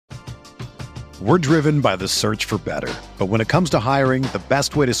We're driven by the search for better. But when it comes to hiring, the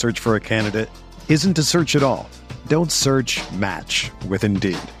best way to search for a candidate isn't to search at all. Don't search, match with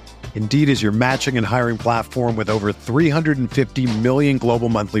Indeed. Indeed is your matching and hiring platform with over 350 million global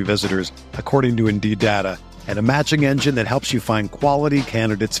monthly visitors, according to Indeed data, and a matching engine that helps you find quality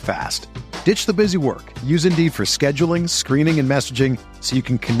candidates fast. Ditch the busy work. Use Indeed for scheduling, screening, and messaging so you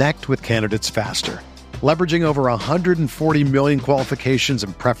can connect with candidates faster. Leveraging over 140 million qualifications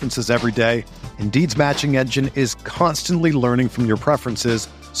and preferences every day, Indeed's matching engine is constantly learning from your preferences,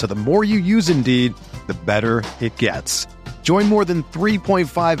 so the more you use Indeed, the better it gets. Join more than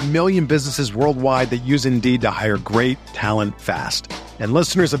 3.5 million businesses worldwide that use Indeed to hire great talent fast. And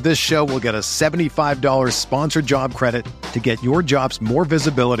listeners of this show will get a $75 sponsored job credit to get your jobs more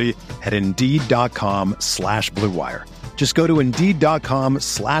visibility at Indeed.com/Blue Wire. Just go to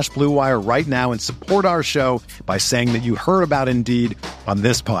Indeed.com/Blue Wire right now and support our show by saying that you heard about Indeed on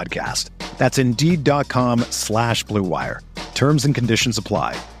this podcast. That's Indeed.com/Blue Wire. Terms and conditions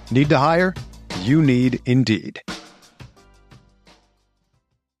apply. Need to hire? You need Indeed.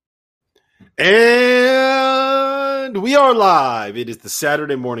 And we are live. It is the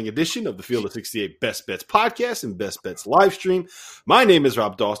Saturday morning edition of the Field of 68 Best Bets podcast and Best Bets live stream. My name is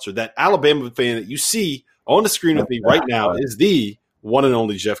Rob Doster. That Alabama fan that you see on the screen with me right now is the one and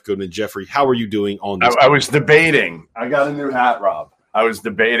only Jeff Goodman. Jeffrey, how are you doing on this? I was debating. I got a new hat, Rob. I was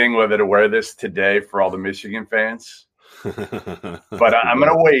debating whether to wear this today for all the Michigan fans. But I'm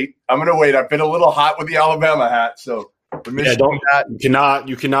going to wait. I've been a little hot with the Alabama hat, so the Michigan hat.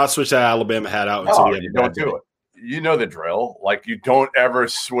 You cannot switch that Alabama hat out until we have you don't do it. You know the drill. Like, you don't ever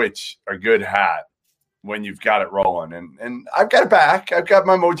switch a good hat when you've got it rolling. And I've got it back. I've got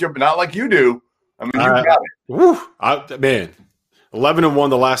my mojo, but not like you do. I mean, you got it. Man, 11-1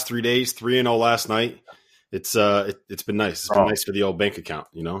 the last 3 days, 3-0 last night. It's been nice. It's been nice for the old bank account,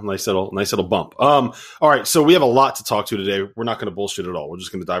 nice little bump. All right, so we have a lot to talk to today. We're not going to bullshit at all. We're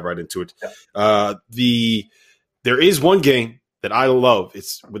just going to dive right into it. Yeah. There is one game that I love.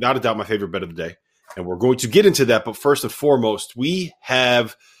 It's without a doubt my favorite bet of the day, and we're going to get into that. But first and foremost, we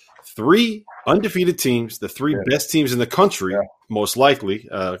have three undefeated teams, the three best teams in the country, most likely,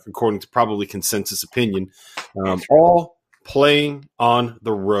 according to probably consensus opinion, all playing on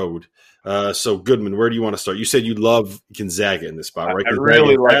the road. So, Goodman, where do you want to start? You said you love Gonzaga in this spot, right? I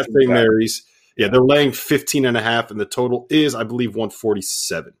really like St. Mary's. Yeah, they're laying 15.5, and the total is, I believe,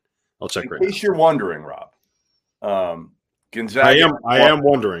 147. I'll check right now. In case you're wondering, Rob, Gonzaga. I am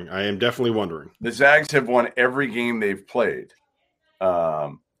wondering. I am definitely wondering. The Zags have won every game they've played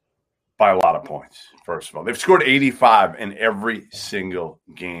by a lot of points, first of all. They've scored 85 in every single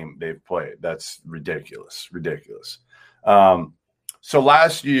game they've played. That's ridiculous. So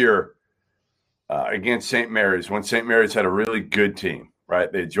last year against St. Mary's, when St. Mary's had a really good team,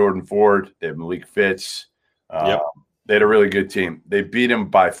 right? They had Jordan Ford. They had Malik Fitz. They had a really good team. They beat him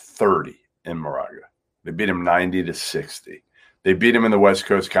by 30 in Moraga. They beat him 90-60. They beat him in the West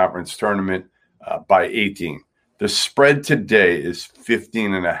Coast Conference tournament by 18. The spread today is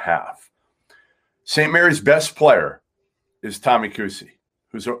 15.5. St. Mary's best player is Tommy Kusi,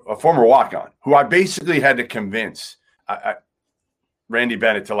 who's a former walk-on, who I basically had to convince Randy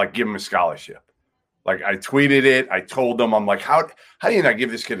Bennett to give him a scholarship. I tweeted it. I told him, I'm like, how do you not give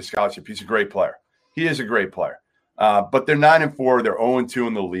this kid a scholarship? He's a great player. He is a great player. But they're 9-4. They're 0-2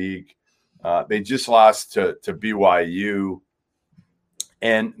 in the league. They just lost to BYU.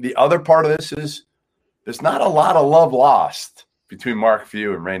 And the other part of this is there's not a lot of love lost between Mark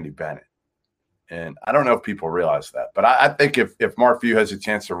Few and Randy Bennett. And I don't know if people realize that. But I think if Mark Few has a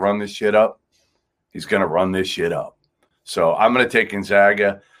chance to run this shit up, he's going to run this shit up. So I'm going to take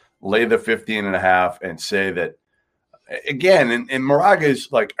Gonzaga, lay the 15.5, and say that, again, and Moraga is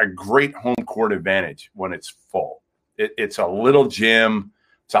a great home court advantage when it's full. It's a little gym.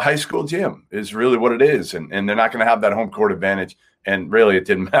 It's a high school gym is really what it is. And they're not going to have that home court advantage. And really, it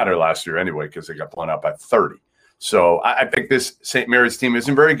didn't matter last year anyway because they got blown out by 30. So I think this St. Mary's team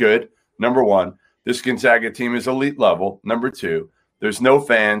isn't very good, number one. This Gonzaga team is elite level, number two. There's no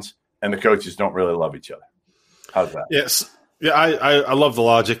fans, and the coaches don't really love each other. How's that? Yes. Yeah, I love the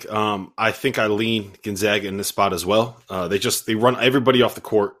logic. I think I lean Gonzaga in this spot as well. They run everybody off the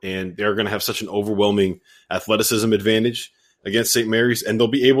court, and they're going to have such an overwhelming athleticism advantage against St. Mary's, and they'll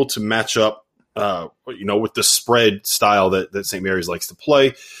be able to match up, with the spread style that St. Mary's likes to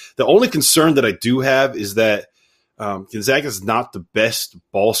play. The only concern that I do have is that Gonzaga is not the best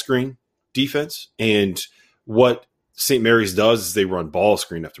ball screen defense, and what St. Mary's does is they run ball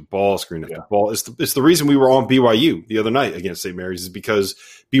screen after ball screen after ball. It's the reason we were on BYU the other night against St. Mary's is because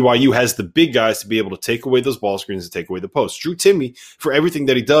BYU has the big guys to be able to take away those ball screens and take away the posts. Drew Timme, for everything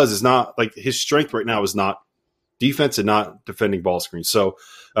that he does, is not like his strength right now is not defense and not defending ball screens. So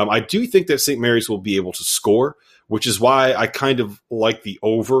I do think that St. Mary's will be able to score, which is why I kind of like the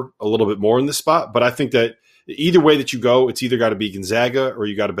over a little bit more in this spot. But I think that either way that you go, it's either got to be Gonzaga or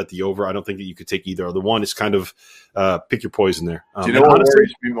you got to bet the over. I don't think that you could take either other one. It's kind of pick your poison there. Do you know what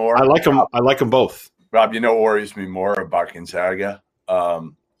worries me more? I like them. I like them both. Rob, you know what worries me more about Gonzaga?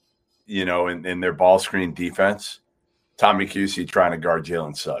 In their ball screen defense, Tommy Cusey trying to guard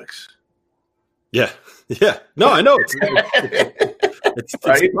Jalen Suggs. Yeah. No, I know it's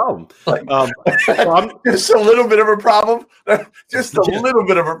right? A problem. Just a little bit of a problem. Just a little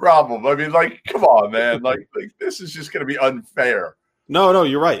bit of a problem. I mean, come on, man. Like this is just going to be unfair. No,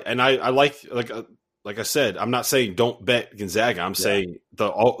 you're right. And I like I said, I'm not saying don't bet Gonzaga. I'm saying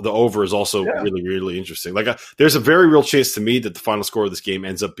the over is also really, really interesting. There's a very real chance to me that the final score of this game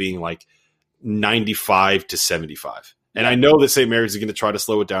ends up being 95-75. And I know that St. Mary's is going to try to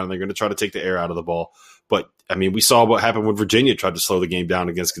slow it down. And they're going to try to take the air out of the ball. But, I mean, we saw what happened when Virginia tried to slow the game down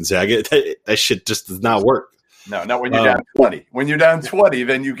against Gonzaga. That shit just does not work. No, not when you're down 20. When you're down 20,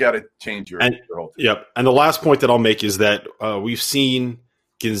 then you got to change your whole thing. Yep. And the last point that I'll make is that we've seen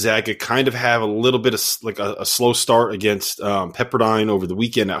Gonzaga kind of have a little bit of a slow start against Pepperdine over the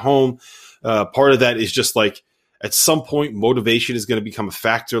weekend at home. Part of that is just at some point, motivation is going to become a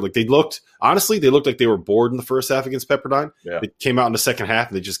factor. They looked like they were bored in the first half against Pepperdine. Yeah. They came out in the second half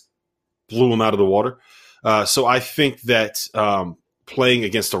and they just blew them out of the water. So I think that playing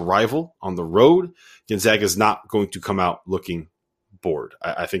against a rival on the road, Gonzaga is not going to come out looking bored.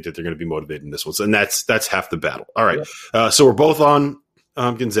 I think that they're going to be motivated in this one. So, and that's half the battle. All right. Yeah. So we're both on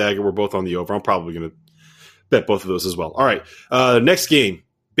Gonzaga. We're both on the over. I'm probably going to bet both of those as well. All right. Next game,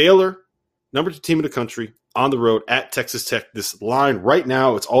 Baylor, number 2 team in the country, on the road at Texas Tech. This line right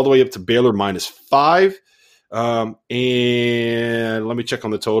now, it's all the way up to Baylor -5. And let me check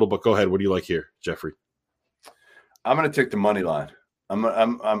on the total, but go ahead. What do you like here, Jeffrey? I'm going to take the money line. I'm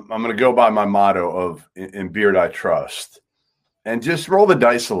going to go by my motto of in Beard I trust, and just roll the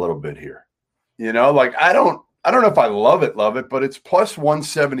dice a little bit here. I don't know if I love it, but it's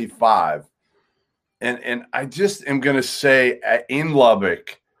 +175, and I just am going to say in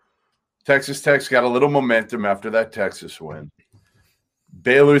Lubbock, Texas Tech's got a little momentum after that Texas win.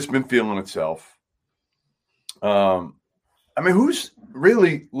 Baylor's been feeling itself. Who's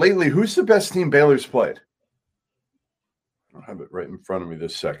the best team Baylor's played? I don't have it right in front of me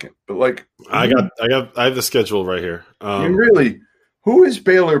this second, but I have the schedule right here. Who has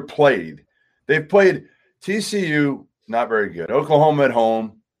Baylor played? They've played TCU, not very good. Oklahoma at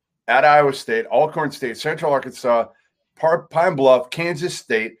home, at Iowa State, Alcorn State, Central Arkansas, Pine Bluff, Kansas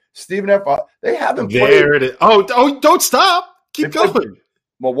State, Stephen F. They haven't played. There it is. Oh, don't stop. Keep going.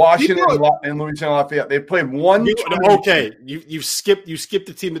 Washington and Louisiana Lafayette. They played one. Okay, you skipped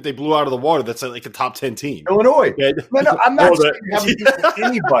the team that they blew out of the water. That's like a top 10 team. Illinois. Okay. No, I'm not saying you haven't beaten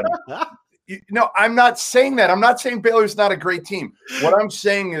anybody. I'm not saying that. I'm not saying Baylor's not a great team. What I'm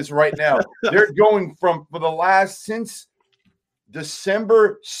saying is right now they're going since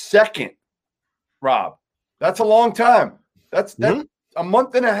December 2nd. Rob, that's a long time. That's a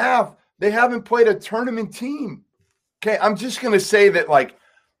month and a half. They haven't played a tournament team. Okay, I'm just going to say that,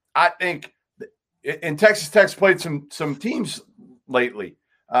 I think and Texas Tech's played some teams lately.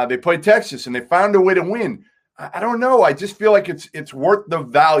 They played Texas, and they found a way to win. I don't know. I just feel like it's worth the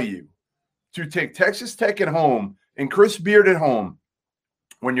value to take Texas Tech at home and Chris Beard at home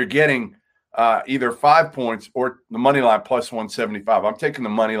when you're getting either 5 points or the money line +175. I'm taking the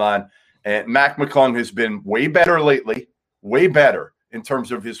money line. And Mac McClung has been way better lately, way better in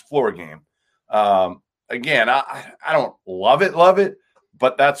terms of his floor game. Again, I don't love it,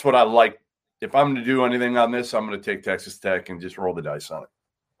 but that's what I like. If I'm going to do anything on this, I'm going to take Texas Tech and just roll the dice on it.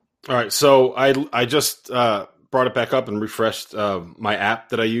 All right, so I just brought it back up and refreshed my app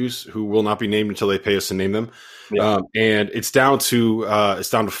that I use, who will not be named until they pay us to name them. Yeah. And it's down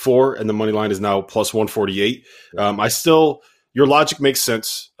to 4, and the money line is now +148. Your logic makes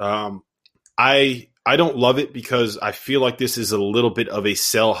sense. I don't love it because I feel like this is a little bit of a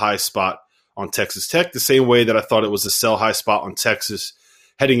sell high spot on Texas Tech, the same way that I thought it was a sell high spot on Texas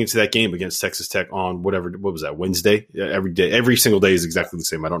heading into that game against Texas Tech on what was that, Wednesday? Every single day is exactly the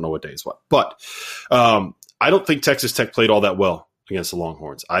same. I don't know what day is what. But I don't think Texas Tech played all that well against the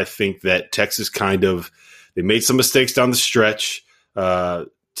Longhorns. I think that Texas they made some mistakes down the stretch.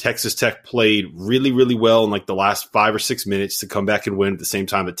 Texas Tech played really, really well in the last 5 or 6 minutes to come back and win at the same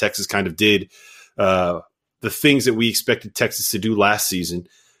time that Texas kind of did the things that we expected Texas to do last season.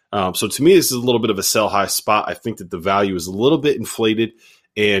 So to me, this is a little bit of a sell high spot. I think that the value is a little bit inflated,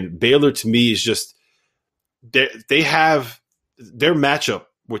 and Baylor to me is just they have their matchup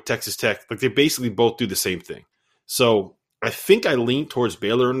with Texas Tech. Like they basically both do the same thing. So I think I lean towards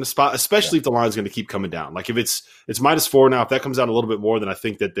Baylor in the spot, especially if the line is going to keep coming down. Like if it's -4 now, if that comes out a little bit more, then I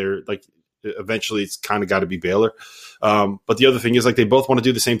think that they're like eventually it's kind of got to be Baylor. But the other thing is like they both want to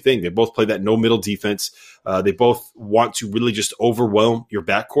do the same thing. They both play that no middle defense. They both want to really just overwhelm your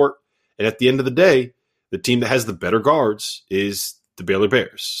backcourt. And at the end of the day, the team that has the better guards is the Baylor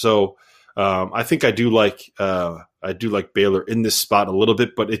Bears. So I think I do like Baylor in this spot a little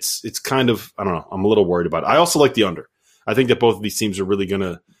bit, but it's kind of, I don't know, I'm a little worried about it. I also like the under. I think that both of these teams are really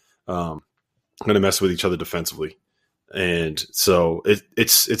gonna mess with each other defensively, and so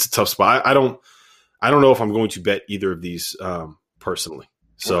it's a tough spot. I don't know if I'm going to bet either of these personally.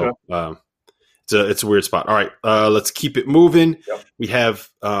 So okay. It's a weird spot. All right, let's keep it moving. Yep. We have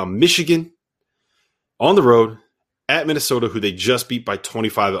Michigan on the road at Minnesota, who they just beat by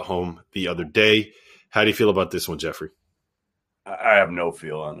 25 at home the other day. How do you feel about this one, Jeffrey? I have no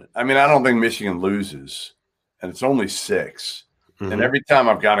feel on it. I mean, I don't think Michigan loses. And it's only 6. Mm-hmm. And every time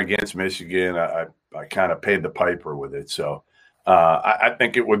I've gone against Michigan, I kind of paid the piper with it. So I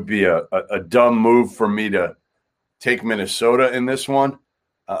think it would be a dumb move for me to take Minnesota in this one.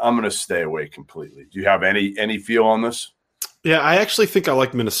 I'm going to stay away completely. Do you have any feel on this? Yeah, I actually think I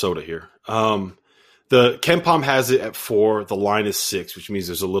like Minnesota here. The KenPom has it at 4. The line is 6, which means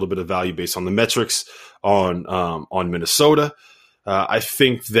there's a little bit of value based on the metrics on Minnesota. I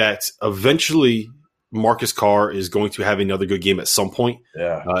think that eventually – Marcus Carr is going to have another good game at some point.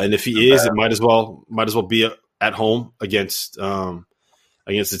 Yeah. And if he is, it might as well be at home against the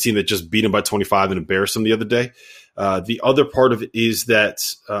team that just beat him by 25 and embarrassed him the other day. The other part of it is that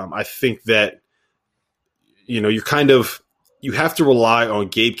I think that, you have to rely on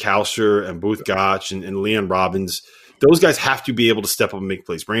Gabe Kalsher and Booth Gotch and Leon Robbins. Those guys have to be able to step up and make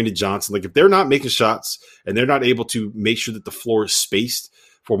plays. Brandon Johnson, like if they're not making shots and they're not able to make sure that the floor is spaced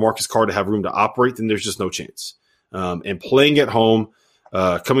for Marcus Carr to have room to operate, then there's just no chance. And playing at home,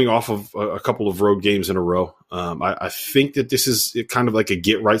 coming off of a couple of road games in a row, I think that this is kind of like a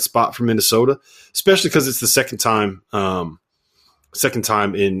get-right spot for Minnesota, especially because it's the second time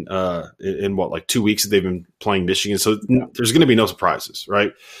in what, like 2 weeks that they've been playing Michigan. So there's going to be no surprises,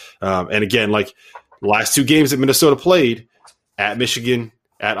 right? And again, like the last 2 games that Minnesota played at Michigan,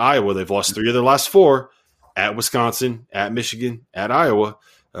 at Iowa, they've lost 3 of their last 4. At Wisconsin, at Michigan, at Iowa,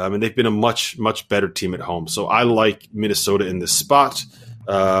 and they've been a much, much better team at home. So I like Minnesota in this spot.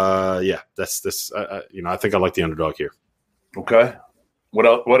 That's this. I think I like the underdog here. Okay.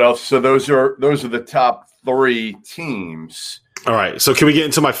 What else? So those are the top 3 teams. All right. So can we get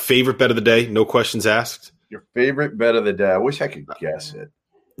into my favorite bet of the day? No questions asked. Your favorite bet of the day. I wish I could guess it.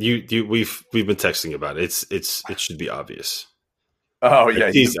 We've been texting about it. It should be obvious. Oh yeah.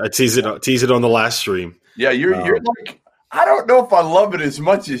 I tease it on the last stream. Yeah, you're like, I don't know if I love it as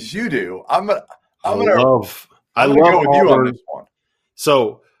much as you do. I love go with Auburn. You on this one.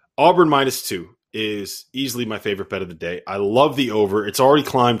 So Auburn -2 is easily my favorite bet of the day. I love the over. It's already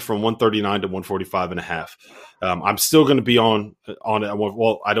climbed from 139 to 145.5. I'm still going to be on it.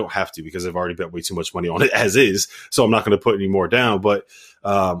 Well, I don't have to because I've already bet way too much money on it as is. So I'm not going to put any more down. But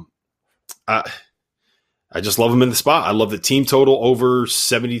I just love them in the spot. I love the team total over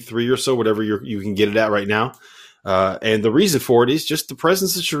 73 or so, whatever you can get it at right now. And the reason for it is just the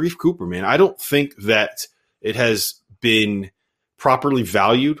presence of Sharif Cooper, man. I don't think that it has been properly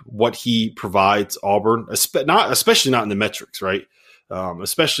valued what he provides Auburn, especially not in the metrics, right?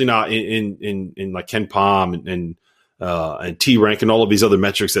 Especially not in like KenPom and T-Rank and all of these other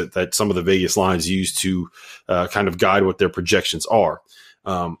metrics that some of the Vegas lines use to kind of guide what their projections are.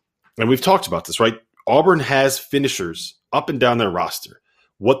 And we've talked about this, right? Auburn has finishers up and down their roster.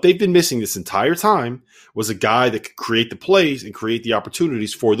 What they've been missing this entire time was a guy that could create the plays and create the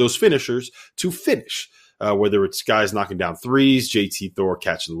opportunities for those finishers to finish, whether it's guys knocking down threes, JT Thor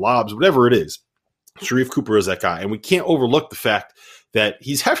catching lobs, whatever it is. Sharif Cooper is that guy. And we can't overlook the fact that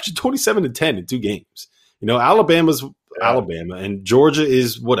he's averaging 27 and 10 in 2 games. Alabama's Alabama and Georgia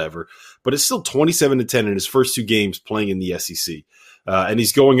is whatever, but it's still 27 and 10 in his first 2 games playing in the SEC. And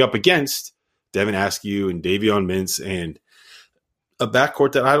he's going up against Devin Askew and Davion Mintz and a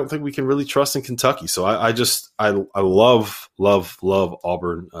backcourt that I don't think we can really trust in Kentucky. So I love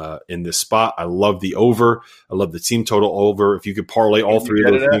Auburn in this spot. I love the over. I love the team total over. If you could parlay all 3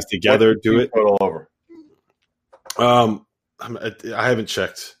 of those things together, do it. Total over. I haven't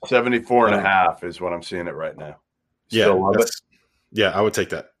checked. 74.5 is what I'm seeing it right now. Still love it. Yeah, I would take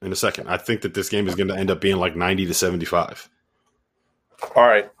that in a second. I think that this game is going to end up being like 90-75. All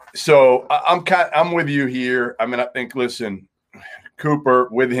right. So I'm with you here. I mean, I think, listen, Cooper,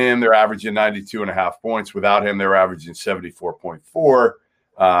 with him, they're averaging 92.5 points. Without him, they're averaging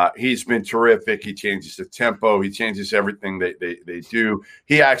 74.4. He's been terrific. He changes the tempo. He changes everything they do.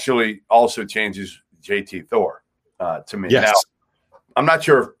 He actually also changes JT Thor to me. Yes. Now, I'm not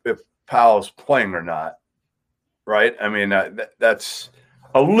sure if Powell's playing or not, right? I mean, that's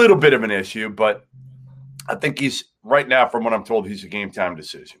a little bit of an issue, but I think he's right now, from what I'm told, he's a game time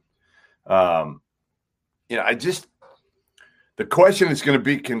decision. The question is going to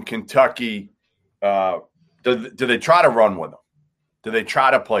be, can Kentucky, do they try to run with them? Do they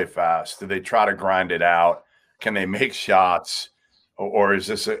try to play fast? Do they try to grind it out? Can they make shots? Or is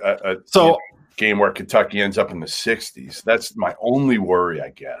this a game where Kentucky ends up in the 60s? That's my only worry, I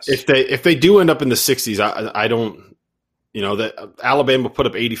guess. If they do end up in the 60s, I don't, that Alabama put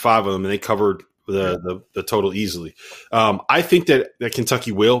up 85 of them and they covered the total easily. I think that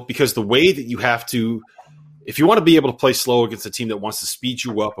Kentucky will, because the way that you have to, if you want to be able to play slow against a team that wants to speed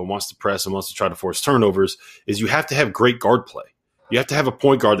you up and wants to press and wants to try to force turnovers, is you have to have great guard play. You have to have a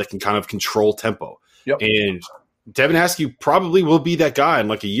point guard that can kind of control tempo. Yep. And Devin Askew probably will be that guy in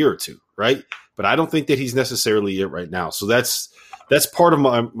like a year or two, right? But I don't think that he's necessarily it right now. So that's part of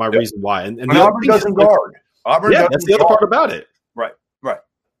my reason why. And Auburn doesn't guard. That's the other part about it. Right.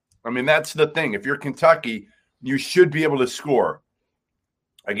 I mean, that's the thing. If you're Kentucky, you should be able to score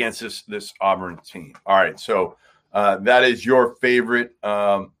against this Auburn team. All right, so that is your favorite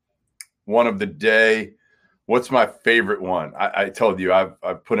one of the day. What's my favorite one? I told you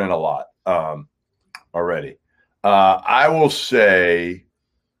I've put in a lot already. I will say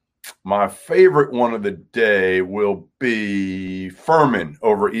my favorite one of the day will be Furman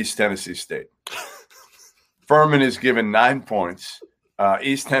over East Tennessee State. Furman is given 9 points.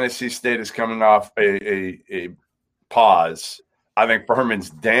 East Tennessee State is coming off a pause. I think Furman's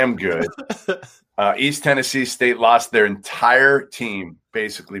damn good. East Tennessee State lost their entire team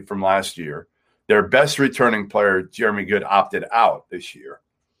basically from last year. Their best returning player, Jeremy Good, opted out this year.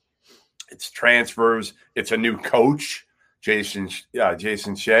 It's transfers. It's a new coach, Jason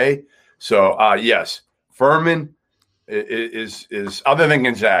Shea. So, yes, Furman is other than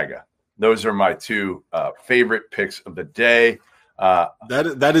Gonzaga. Those are my two favorite picks of the day.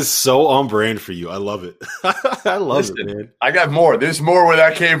 That is so on brand for you. I love it. I love it, man. I got more. There's more where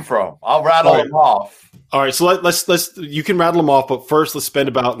that came from. I'll rattle them off. All right, so let's you can rattle them off, but first let's spend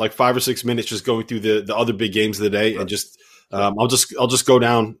about like 5 or 6 minutes just going through the other big games of the day, and just I'll just go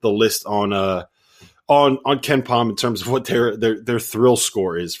down the list on Ken Pom in terms of what their thrill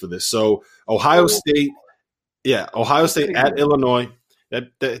score is for this. So Ohio State at Illinois.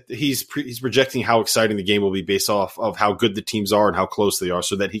 That he's projecting how exciting the game will be based off of how good the teams are and how close they are,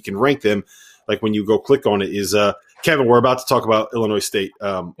 so that he can rank them. Like when you go click on it, is Kevin? We're about to talk about Illinois State,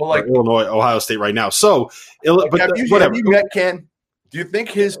 Illinois, Ohio State right now. So, have you met Ken? Do you think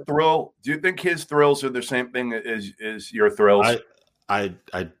his thrills are the same thing as your thrills? I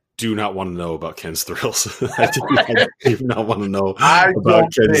do not want to know about Ken's thrills. I do not want to know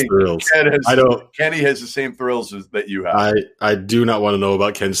about Ken's thrills. Kenny has the same thrills that you have. I do not want to know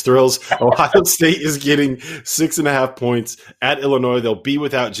about Ken's thrills. Ohio State is getting 6.5 points at Illinois. They'll be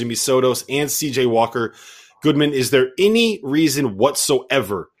without Jimmy Sotos and CJ Walker. Goodman, is there any reason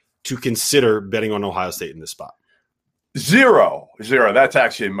whatsoever to consider betting on Ohio State in this spot? Zero. That's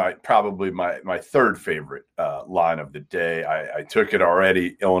actually probably my third favorite line of the day. I took it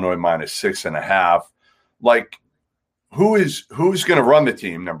already. Illinois minus 6.5. Like, who's going to run the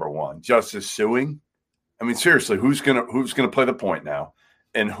team? Number one, Justice Suing. I mean, seriously, who's going to play the point now?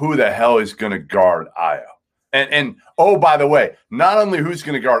 And who the hell is going to guard Io? And oh, by the way, not only who's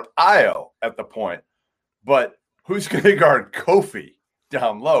going to guard Io at the point, but who's going to guard Kofi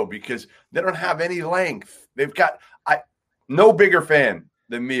down low, because they don't have any length. They've got no bigger fan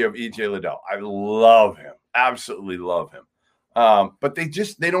than me of E.J. Liddell. I love him, absolutely love him. But they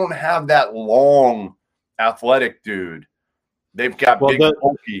don't have that long, athletic dude. They've got big,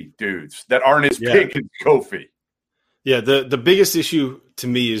 bulky dudes that aren't as big as Kofi. Yeah, the biggest issue to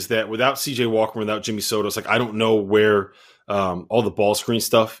me is that without CJ Walker, without Jimmy Sotos, like I don't know where all the ball screen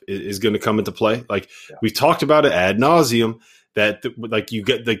stuff is going to come into play. Like we've talked about it ad nauseum. That you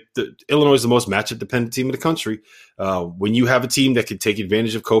get the Illinois is the most matchup dependent team in the country. When you have a team that can take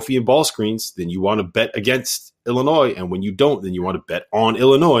advantage of Kofi and ball screens, then you want to bet against Illinois, and when you don't, then you want to bet on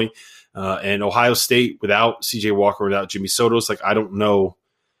Illinois. And Ohio State without CJ Walker, without Jimmy Sotos, like I don't know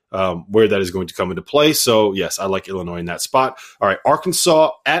where that is going to come into play. So yes, I like Illinois in that spot. All right,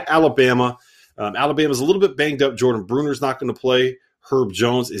 Arkansas at Alabama. Alabama's a little bit banged up. Jordan Bruner's not going to play Herb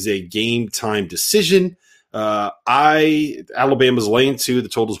Jones is a game time decision. Alabama's laying 2. The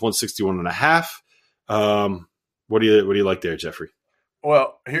total is 161.5. What do you like there, Jeffrey?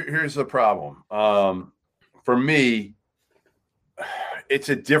 Well, here's the problem. For me, it's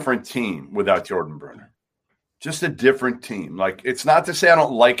a different team without Jordan Bruner. Just a different team. Like, it's not to say I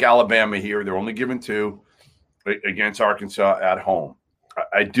don't like Alabama here. They're only given 2 against Arkansas at home.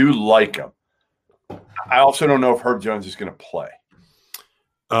 I do like them. I also don't know if Herb Jones is going to play.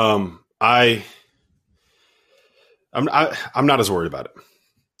 I'm not as worried about it.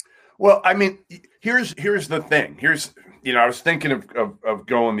 Well, I mean, here's the thing. I was thinking of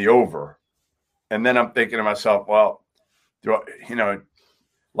going the over, and then I'm thinking to myself, well,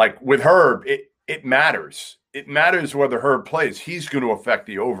 like with Herb, it matters. It matters whether Herb plays. He's going to affect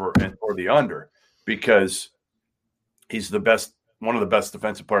the over or the under because he's one of the best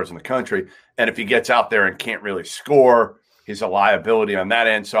defensive players in the country. And if he gets out there and can't really score, he's a liability on that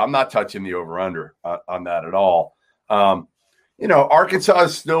end. So I'm not touching the over under on that at all. Arkansas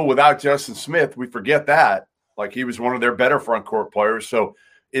is still without Justin Smith. We forget that. Like, he was one of their better front court players. So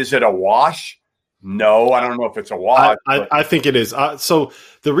is it a wash? No, I don't know if it's a wash. I think it is. So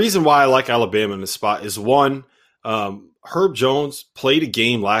the reason why I like Alabama in this spot is, one, Herb Jones played a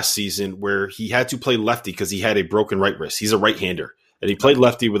game last season where he had to play lefty because he had a broken right wrist. He's a right-hander, and he played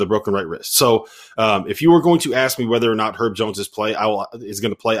lefty with a broken right wrist. So if you were going to ask me whether or not Herb Jones is going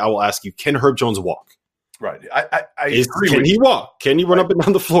to play, I will ask you, can Herb Jones walk? Right. I agree. Can he walk? Can he run up and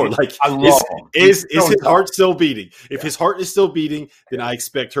down the floor? Like, is his heart still beating? If his heart is still beating, then I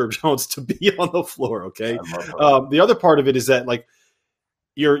expect Herb Jones to be on the floor. Okay. The other part of it is that, like,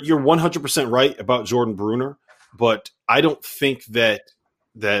 you're 100% right about Jordan Bruner, but I don't think that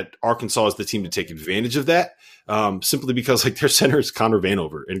Arkansas is the team to take advantage of that. Simply because, like, their center is Connor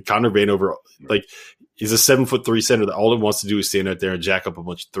Vanover, and Connor Vanover, like, he's a 7'3" center that all it wants to do is stand out there and jack up a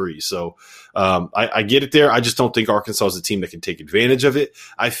bunch of threes. So I get it there. I just don't think Arkansas is a team that can take advantage of it.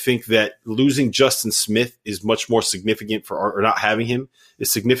 I think that losing Justin Smith is much more significant or not having him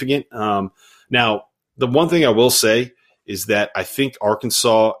is significant. Now, the one thing I will say is that I think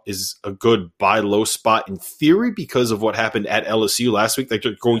Arkansas is a good buy low spot in theory because of what happened at LSU last week. Like,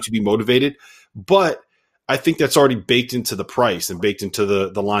 they're going to be motivated, but I think that's already baked into the price and baked into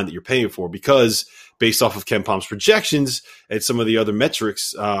the line that you're paying for, because based off of Ken Palm's projections and some of the other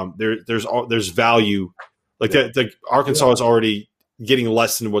metrics, there's value. Like, that, like, Arkansas is already getting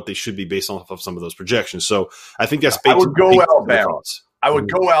less than what they should be based off of some of those projections. So I think that's baked. I would go Alabama. I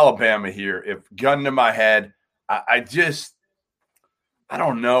would go Alabama here if gun to my head. I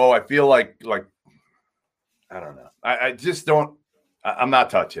don't know. I feel like I don't know. I just don't. I'm not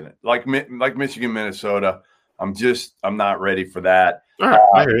touching it. Like Michigan, Minnesota. I'm not ready for that. All right,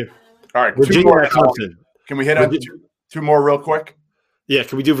 I hear you. All right, Virginia at Clemson. Can we hit on two more real quick? Yeah,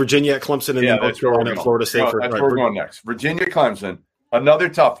 can we do Virginia at Clemson and then North Carolina at Florida State? That's where we're going next. Virginia, Clemson, another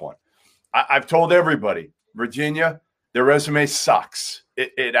tough one. I've told everybody, Virginia, their resume sucks.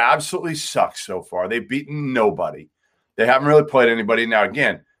 It absolutely sucks so far. They've beaten nobody. They haven't really played anybody. Now,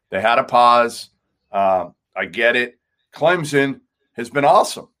 again, they had a pause. I get it. Clemson has been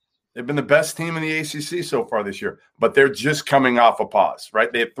awesome. They've been the best team in the ACC so far this year, but they're just coming off a pause,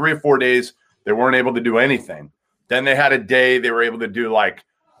 right? They had 3 or 4 days. They weren't able to do anything. Then they had a day they were able to do like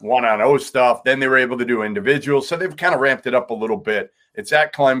 1-on-0 stuff. Then they were able to do individuals. So they've kind of ramped it up a little bit. It's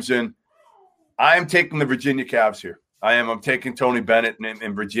at Clemson. I am taking the Virginia Cavs here. I'm taking Tony Bennett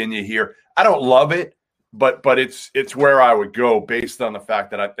in Virginia here. I don't love it, but it's where I would go based on the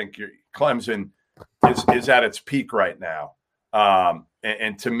fact that I think Clemson is at its peak right now.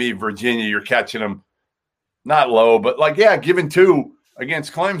 And to me, Virginia, you're catching them not low, but given 2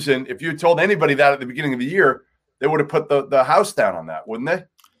 against Clemson. If you had told anybody that at the beginning of the year, they would have put the house down on that, wouldn't they?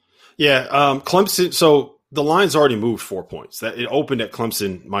 Yeah, Clemson. So the line's already moved 4 points. That it opened at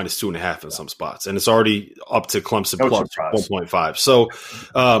Clemson minus 2.5 in some spots, and it's already up to Clemson plus 1.5. So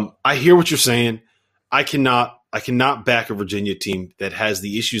I hear what you're saying. I cannot back a Virginia team that has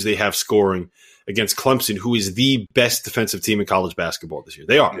the issues they have scoring against Clemson, who is the best defensive team in college basketball this year.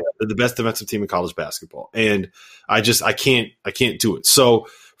 They are. They're the best defensive team in college basketball. And I can't do it. So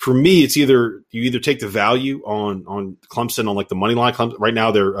for me, it's you either take the value on Clemson on like the money line. Right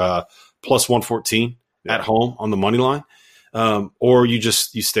now they're plus 114 at home on the money line. Or you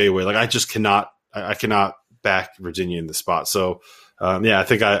stay away. Like, I cannot back Virginia in the spot. So I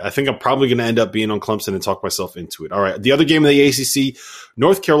think I'm probably going to end up being on Clemson and talk myself into it. All right. The other game of the ACC,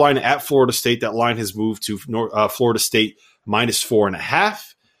 North Carolina at Florida State. That line has moved to Florida State minus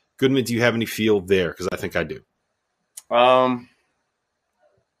 4.5. Goodman, do you have any feel there? Because I think I do.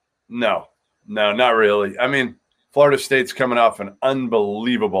 No, not really. I mean, Florida State's coming off an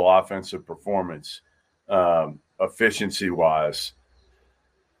unbelievable offensive performance, efficiency-wise.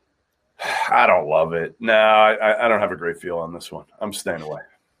 I don't love it. No, I don't have a great feel on this one. I'm staying away.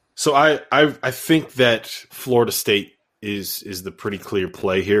 So I think that Florida State is the pretty clear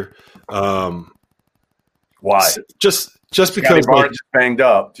play here. Why? Just because Barnes is banged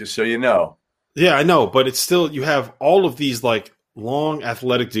up, just so you know. Yeah, I know, but it's still, you have all of these like long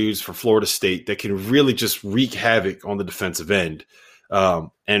athletic dudes for Florida State that can really just wreak havoc on the defensive end, and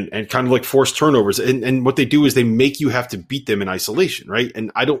kind of like force turnovers. And what they do is they make you have to beat them in isolation, right?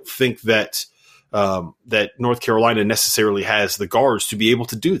 And I don't think that that North Carolina necessarily has the guards to be able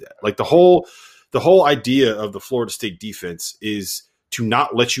to do that. Like the whole idea of the Florida State defense is to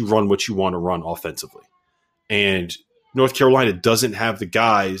not let you run what you want to run offensively. And North Carolina doesn't have the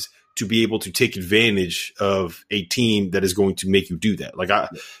guys to be able to take advantage of a team that is going to make you do that. Like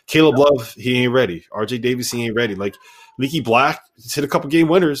Caleb Love, he ain't ready. RJ Davis, he ain't ready. Like Leaky Black hit a couple game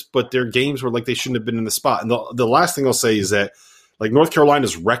winners, but their games were like they shouldn't have been in the spot. And the last thing I'll say is that like North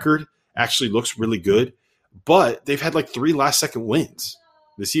Carolina's record actually looks really good, but they've had like 3 last-second wins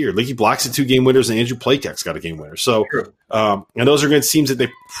this year. Leaky Black's a 2-game winners, and Andrew Playtek's got a game winner. So, and those are against teams that they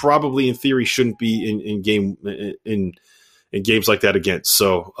probably, in theory, shouldn't be in games like that against.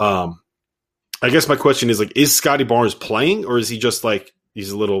 So, I guess my question is like, is Scotty Barnes playing, or is he just like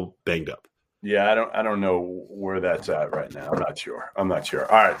he's a little banged up? Yeah, I don't know where that's at right now. I'm not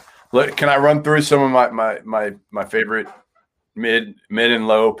sure. All right, can I run through some of my favorite mid and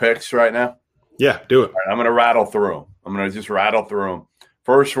low picks right now? Yeah, do it. All right, I'm going to rattle through them. I'm going to just rattle through them.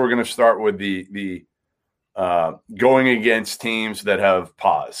 First, we're going to start with the going against teams that have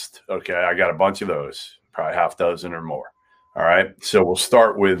paused. Okay, I got a bunch of those, probably half dozen or more. All right, so we'll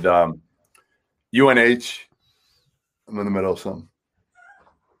start with UNH. I'm in the middle of something.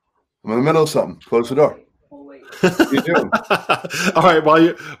 Close the door. What are you doing? All right,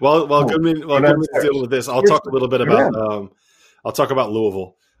 while Goodman's dealing with this, I'll talk a little bit about I'll talk about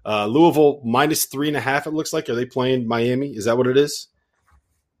Louisville. Louisville minus 3.5. It looks like. Are they playing Miami? Is that what it is?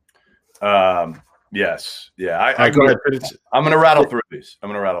 Yes. Yeah. Go ahead. I'm going to rattle through these.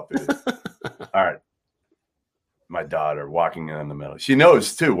 All right. My daughter walking in the middle. She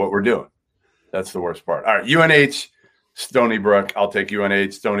knows too what we're doing. That's the worst part. All right. UNH, Stony Brook. I'll take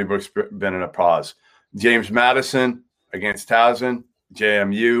UNH. Stony Brook's been in a pause. James Madison against Towson.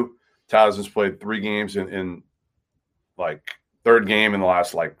 JMU. Towson's played 3 games in like third game in the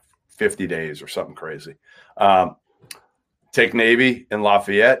last like 50 days or something crazy. Take Navy in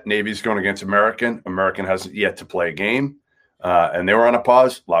Lafayette. Navy's going against American. American hasn't yet to play a game, and they were on a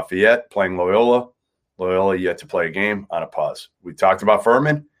pause. Lafayette playing Loyola. Loyola yet to play a game, on a pause. We talked about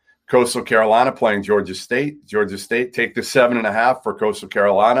Furman. Coastal Carolina playing Georgia State. Georgia State take the 7.5 for Coastal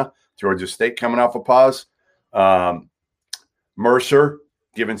Carolina. Georgia State coming off a pause. Mercer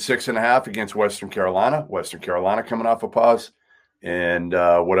given 6.5 against Western Carolina. Western Carolina coming off a pause. And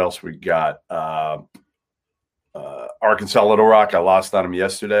what else we got? Arkansas Little Rock. I lost on them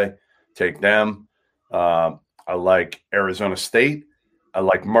yesterday. Take them. I like Arizona State. I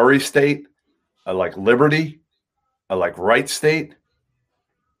like Murray State. I like Liberty. I like Wright State.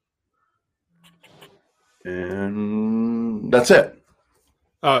 And that's it.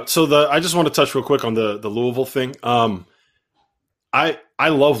 So I just want to touch real quick on the Louisville thing. I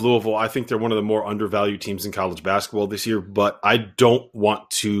love Louisville. I think they're one of the more undervalued teams in college basketball this year, but I don't want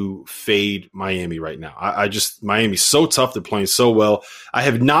to fade Miami right now. Miami's so tough. They're playing so well. I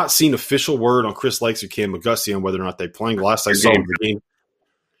have not seen official word on Chris Likes or Cam McGusty on whether or not they're playing. The last I saw them,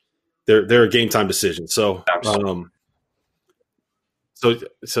 they're a game time decision. So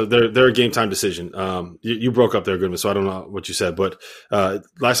they're a game time decision. You broke up there, Goodman, so I don't know what you said, but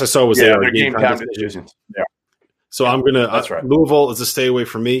last I saw was they're a game time decision. Yeah. So I'm going to – right. Louisville is a stay away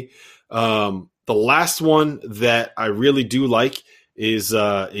from me. The last one that I really do like is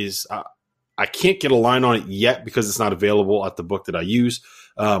I can't get a line on it yet because it's not available at the book that I use,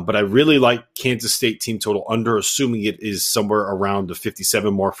 but I really like Kansas State team total under, assuming it is somewhere around the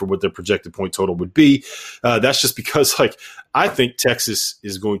 57 mark for what their projected point total would be. That's just because I think Texas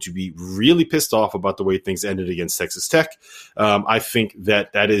is going to be really pissed off about the way things ended against Texas Tech. I think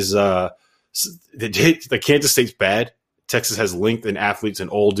that is the Kansas State's bad. Texas has length and athletes and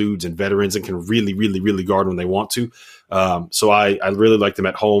old dudes and veterans and can really, really, really guard when they want to. So I really like them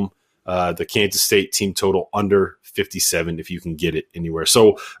at home. The Kansas State team total under 57 if you can get it anywhere.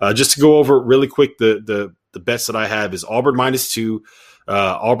 So just to go over really quick, the bets that I have is Auburn -2,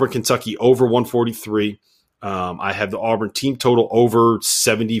 Auburn, Kentucky over 143. I have the Auburn team total over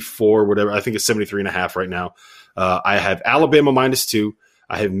 74, whatever. I think it's 73.5 right now. I have Alabama -2.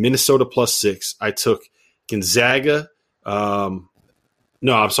 I have Minnesota +6. I took Gonzaga.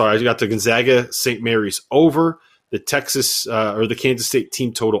 No, I'm sorry. I got the Gonzaga St. Mary's over, the Texas or the Kansas State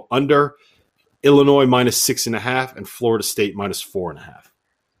team total under, Illinois -6.5, and Florida State -4.5.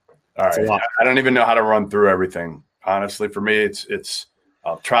 All right. I don't even know how to run through everything. Honestly, for me, it's.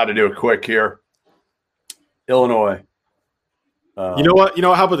 I'll try to do it quick here. Illinois. You know what?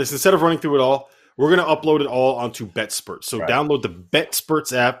 How about this? Instead of running through it all, we're going to upload it all onto BetSperts. So download the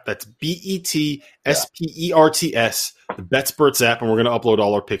BetSperts app. That's BETSPERTS, the BetSperts app, and we're going to upload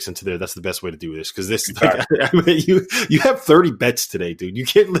all our picks into there. That's the best way to do this because you have 30 bets today, dude. You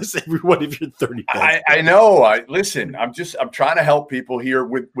can't list every one of your 30 bets. I know. Listen. I'm trying to help people here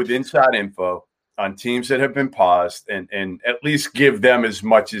with inside info on teams that have been paused and at least give them as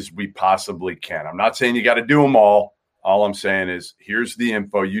much as we possibly can. I'm not saying you got to do them all. All I'm saying is here's the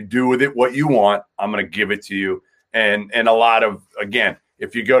info. You do with it what you want. I'm going to give it to you. And a lot of, again,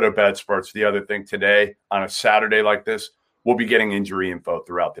 if you go to BetSperts, the other thing today on a Saturday like this, we'll be getting injury info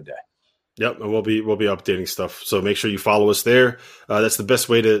throughout the day. Yep, and we'll be updating stuff. So make sure you follow us there. That's the best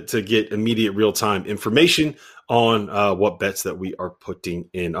way to get immediate real-time information on what bets that we are putting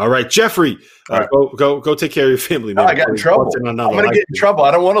in. All right, Jeffrey, go take care of your family, man. I got in trouble. I'm going to get in trouble.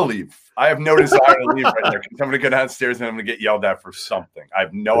 I don't want to leave. I have no desire to leave right now. I'm going to go downstairs and I'm going to get yelled at for something. I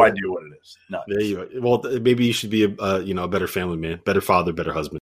have no idea what it is. No. There you go. Well, maybe you should be a better family man, better father, better husband.